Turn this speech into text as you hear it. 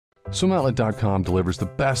SwimOutlet.com delivers the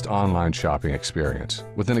best online shopping experience.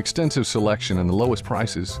 With an extensive selection and the lowest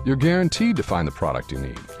prices, you're guaranteed to find the product you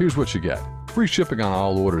need. Here's what you get. Free shipping on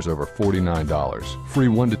all orders over $49. Free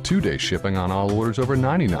 1 to 2 day shipping on all orders over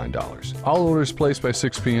 $99. All orders placed by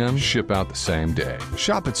 6 p.m. ship out the same day.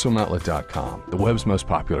 Shop at SwimOutlet.com, the web's most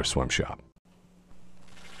popular swim shop.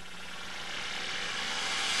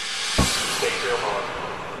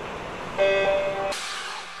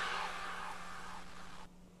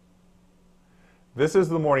 This is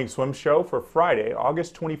the Morning Swim Show for Friday,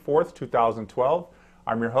 August 24th, 2012.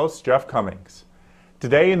 I'm your host, Jeff Cummings.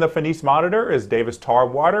 Today in the Finis Monitor is Davis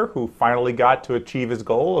Tarwater, who finally got to achieve his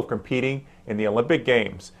goal of competing in the Olympic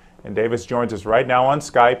Games. And Davis joins us right now on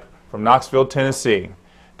Skype from Knoxville, Tennessee.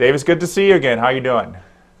 Davis, good to see you again. How you doing?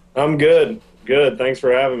 I'm good. Good. Thanks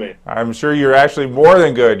for having me. I'm sure you're actually more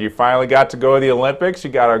than good. You finally got to go to the Olympics.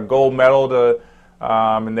 You got a gold medal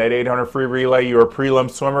in that 800 free relay. You're a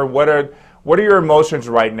prelim swimmer. What are your emotions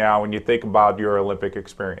right now when you think about your Olympic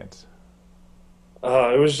experience?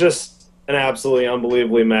 It was just an absolutely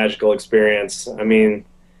unbelievably magical experience. I mean,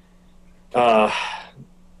 I'm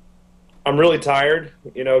really tired,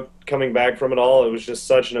 coming back from it all. It was just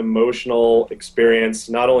such an emotional experience,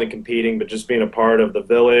 not only competing, but just being a part of the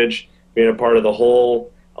village, being a part of the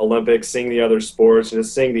whole Olympics, seeing the other sports, and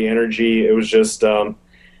just seeing the energy. It was just, I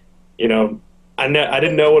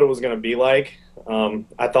didn't know what it was going to be like.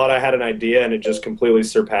 I thought I had an idea, and it just completely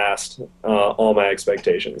surpassed all my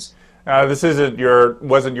expectations. This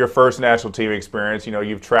wasn't your first national team experience.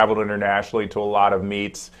 You've traveled internationally to a lot of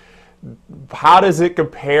meets. How does it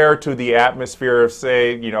compare to the atmosphere of,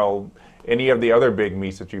 say, any of the other big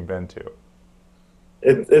meets that you've been to?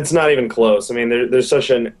 It's not even close. I mean, there's such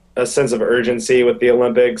a sense of urgency with the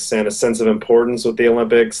Olympics and a sense of importance with the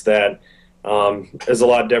Olympics that is a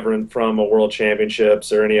lot different from a World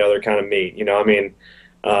Championships or any other kind of meet.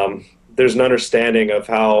 There's an understanding of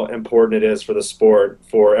how important it is for the sport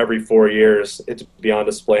for every 4 years it to be on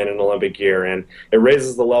display in an Olympic year, and it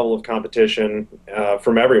raises the level of competition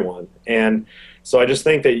from everyone. And so I just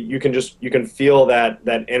think that you can feel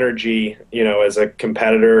that energy, as a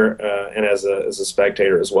competitor and as a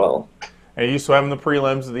spectator as well. And you swam in the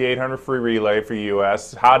prelims of the 800 free relay for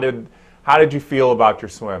U.S. How did you feel about your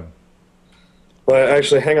swim? Well,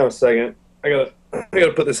 actually, hang on a second. I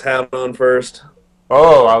gotta put this hat on first.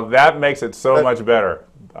 Oh, well, that makes it so much better.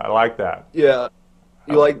 I like that. Yeah.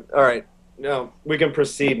 All right. No, we can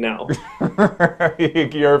proceed now. You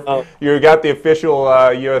got the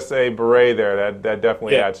official USA beret there. That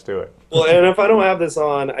definitely adds to it. Well, and if I don't have this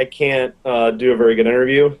on, I can't do a very good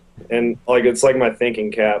interview. And it's like my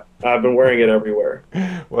thinking cap. I've been wearing it everywhere.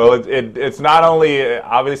 Well, it's not only,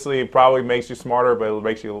 obviously, it probably makes you smarter, but it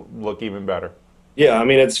makes you look even better. Yeah, I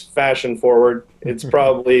mean, it's fashion forward. It's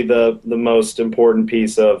probably the most important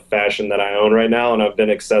piece of fashion that I own right now, and I've been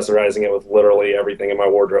accessorizing it with literally everything in my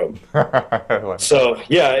wardrobe. So,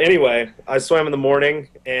 yeah, anyway, I swam in the morning,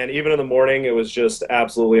 and even in the morning, it was just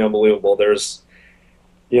absolutely unbelievable. There's,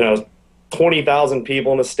 20,000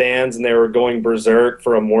 people in the stands, and they were going berserk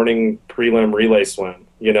for a morning prelim relay swim.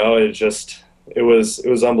 It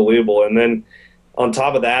was unbelievable. And then on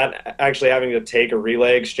top of that, actually having to take a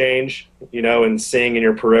relay exchange, and seeing in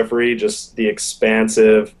your periphery just the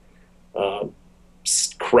expansive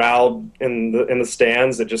crowd in the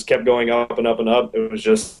stands that just kept going up and up and up. It was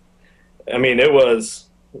just, it was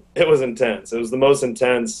intense. It was the most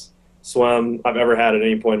intense swim I've ever had at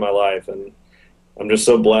any point in my life, and I'm just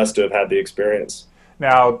so blessed to have had the experience.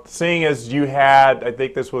 Now, seeing as you had, I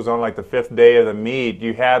think this was on like the 5th day of the meet,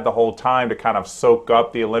 you had the whole time to kind of soak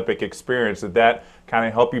up the Olympic experience. Did that kind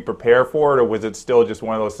of help you prepare for it, or was it still just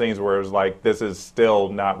one of those things where it was like, this is still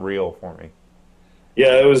not real for me?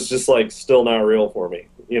 Yeah, it was just still not real for me.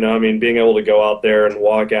 Being able to go out there and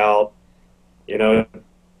walk out,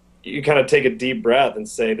 you kind of take a deep breath and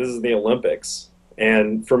say, this is the Olympics.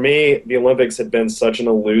 And for me, the Olympics had been such an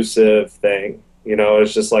elusive thing.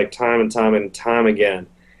 It's just like time and time and time again,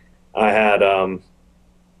 I had,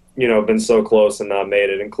 been so close and not made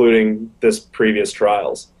it, including this previous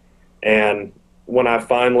trials. And when I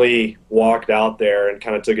finally walked out there and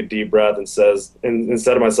kind of took a deep breath and said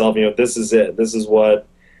to myself, this is it. This is what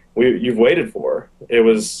you've waited for. It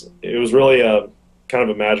was really a kind of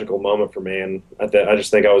a magical moment for me. And I just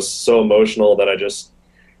think I was so emotional that I just,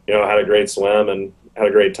 had a great swim and had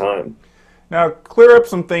a great time. Now, clear up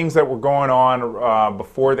some things that were going on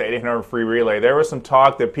before the 800 free relay. There was some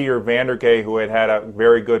talk that Peter Vanderkay, who had a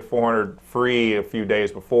very good 400 free a few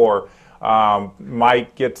days before,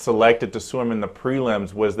 might get selected to swim in the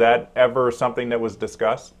prelims. Was that ever something that was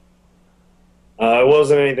discussed? It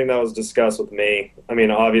wasn't anything that was discussed with me.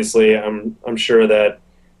 Obviously, I'm sure that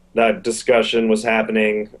that discussion was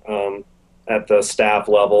happening at the staff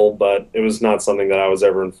level, but it was not something that I was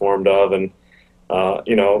ever informed of. And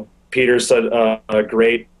Peter's a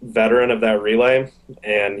great veteran of that relay,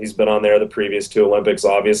 and he's been on there the previous two Olympics,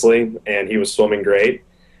 obviously, and he was swimming great.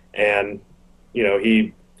 And,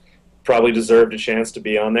 he probably deserved a chance to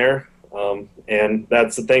be on there. And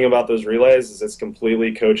that's the thing about those relays is it's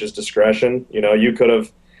completely coach's discretion. You could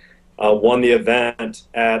have won the event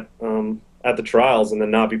at the trials and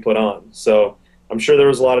then not be put on. So I'm sure there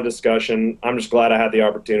was a lot of discussion. I'm just glad I had the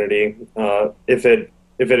opportunity. If it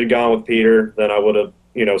had gone with Peter, then I would have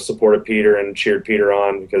supported Peter and cheered Peter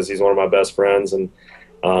on because he's one of my best friends. And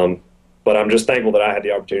but I'm just thankful that I had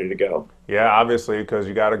the opportunity to go. Yeah, obviously, because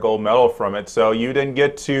you got a gold medal from it. So you didn't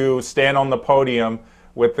get to stand on the podium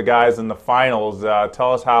with the guys in the finals.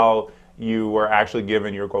 Tell us how you were actually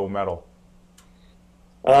given your gold medal.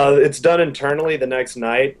 It's done internally the next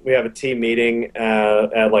night. We have a team meeting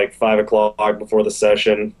at like 5 o'clock before the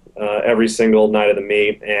session every single night of the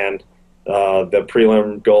meet, and the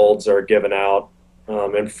prelim golds are given out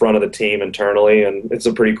in front of the team internally, and it's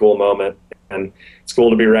a pretty cool moment. And it's cool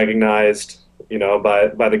to be recognized,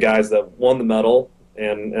 by the guys that won the medal,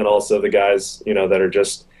 and also the guys, that are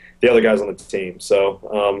just the other guys on the team.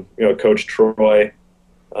 So, Coach Troy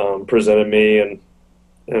presented me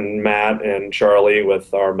and Matt and Charlie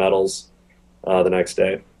with our medals the next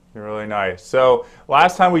day. Really nice. So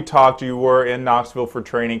last time we talked, you were in Knoxville for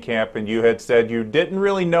training camp, and you had said you didn't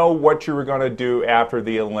really know what you were going to do after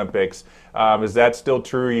the Olympics. Is that still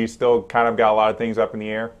true? You still kind of got a lot of things up in the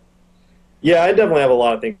air? Yeah, I definitely have a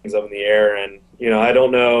lot of things up in the air, and I don't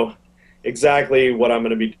know exactly what I'm going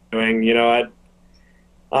to be doing.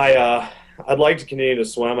 I'd like to continue to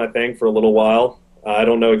swim, I think, for a little while. I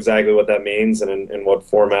don't know exactly what that means and in what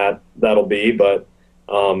format that'll be, but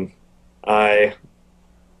I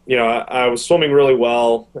was swimming really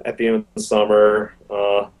well at the end of the summer,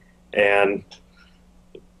 and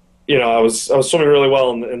I was swimming really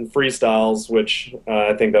well in freestyles, which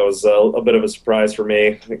I think that was a bit of a surprise for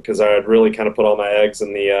me because I had really kind of put all my eggs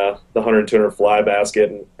in the 100 and 200 fly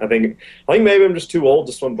basket, and I think maybe I'm just too old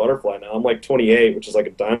to swim butterfly now. I'm like 28, which is like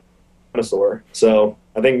a dinosaur. So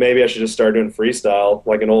I think maybe I should just start doing freestyle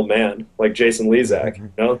like an old man, like Jason Lezak.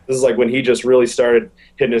 This is like when he just really started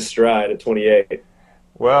hitting his stride at 28.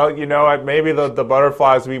 Well, maybe the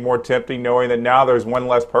butterflies would be more tempting knowing that now there's one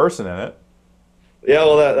less person in it. Yeah,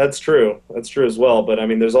 well, that's true. That's true as well. But,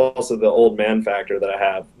 there's also the old man factor that I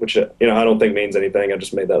have, which, I don't think means anything. I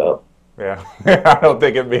just made that up. Yeah, I don't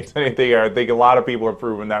think it means anything. I think a lot of people are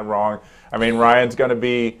proving that wrong. Ryan's going to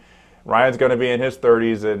be in his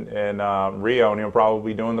 30s in Rio, and he'll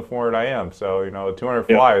probably be doing the 400 IM. So, the 200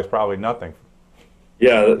 fly is probably nothing.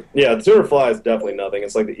 Yeah, the 200 fly is definitely nothing.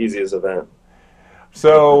 It's like the easiest event.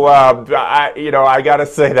 So I got to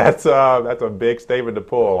say that's a big statement to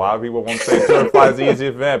pull. A lot of people won't say 200 fly is the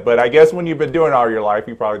easiest event, but I guess when you've been doing it all your life,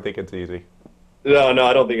 you probably think it's easy. No,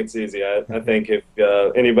 I don't think it's easy. I think if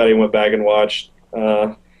anybody went back and watched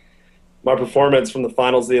my performance from the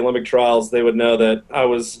finals of the Olympic trials, they would know that I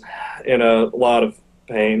was in a lot of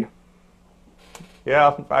pain.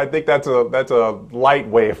 Yeah, I think that's a light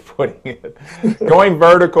way of putting it. Going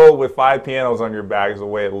vertical with 5 pianos on your back is the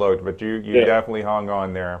way it looked, but you definitely hung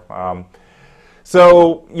on there.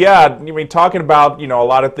 So yeah, talking about a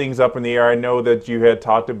lot of things up in the air. I know that you had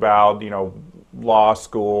talked about law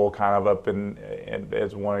school kind of up in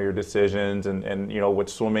as one of your decisions, and with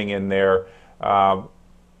swimming in there.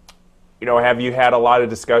 Have you had a lot of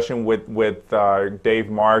discussion with Dave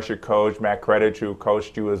Marsh, your coach, Matt Credich, who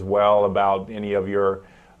coached you as well, about any of your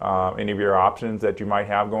options that you might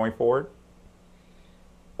have going forward?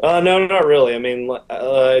 No, not really.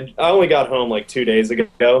 I only got home like 2 days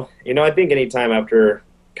ago. I think any time after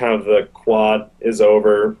kind of the quad is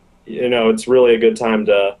over, it's really a good time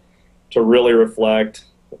to really reflect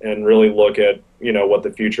and really look at what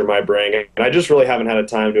the future might bring. And I just really haven't had a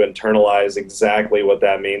time to internalize exactly what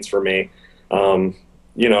that means for me. I'm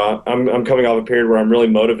coming off a period where I'm really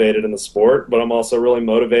motivated in the sport, but I'm also really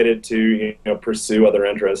motivated to pursue other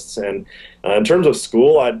interests. And in terms of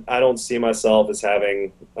school, I don't see myself as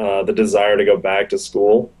having the desire to go back to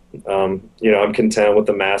school. I'm content with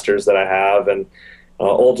the master's that I have, and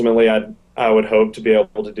ultimately I would hope to be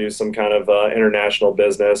able to do some kind of international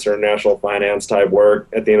business or national finance type work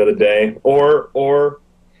at the end of the day, or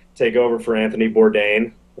take over for Anthony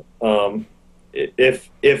Bourdain. If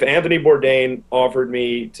Anthony Bourdain offered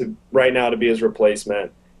me right now to be his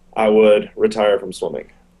replacement, I would retire from swimming.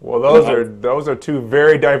 Well, those are two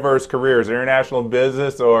very diverse careers: international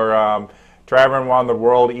business or traveling around the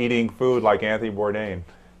world eating food like Anthony Bourdain.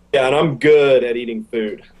 Yeah, and I'm good at eating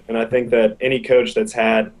food. And I think that any coach that's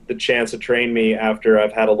had the chance to train me after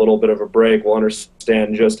I've had a little bit of a break will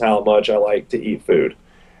understand just how much I like to eat food.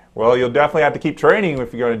 Well, you'll definitely have to keep training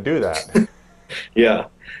if you're going to do that. Yeah,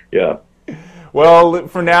 yeah. Well,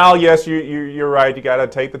 for now, yes, you're right. You got to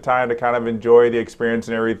take the time to kind of enjoy the experience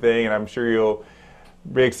and everything, and I'm sure you'll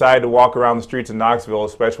be excited to walk around the streets of Knoxville,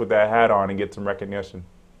 especially with that hat on, and get some recognition.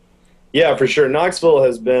 Yeah, for sure. Knoxville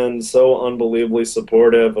has been so unbelievably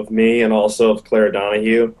supportive of me and also of Claire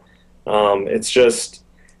Donahue.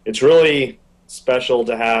 It's really special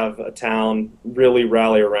to have a town really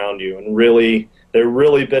rally around you and they're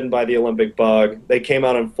really bitten by the Olympic bug. They came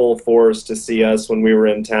out in full force to see us when we were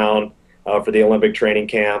in town for the Olympic training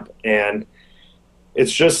camp, and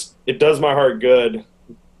it does my heart good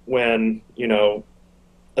when,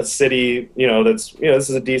 a city, this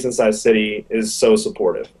is a decent sized city, is so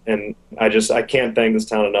supportive. And I can't thank this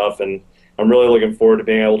town enough. And I'm really looking forward to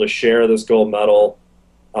being able to share this gold medal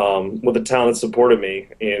with a town that supported me.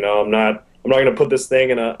 I'm not going to put this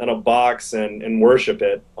thing in a box and worship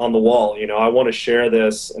it on the wall. I want to share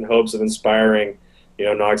this in hopes of inspiring,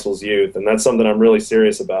 Knoxville's youth. And that's something I'm really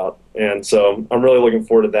serious about. And so I'm really looking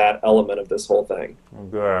forward to that element of this whole thing. Well,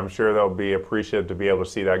 good. I'm sure they'll be appreciative to be able to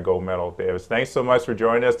see that gold medal, Davis. Thanks so much for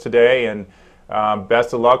joining us today, and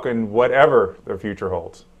best of luck in whatever the future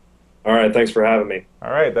holds. All right. Thanks for having me. All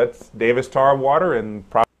right. That's Davis Tarwater, and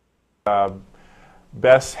probably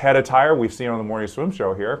best head attire we've seen on the Morning Swim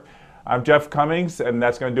Show here. I'm Jeff Cummings, and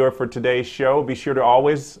that's going to do it for today's show. Be sure to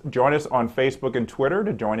always join us on Facebook and Twitter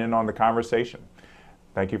to join in on the conversation.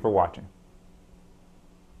 Thank you for watching.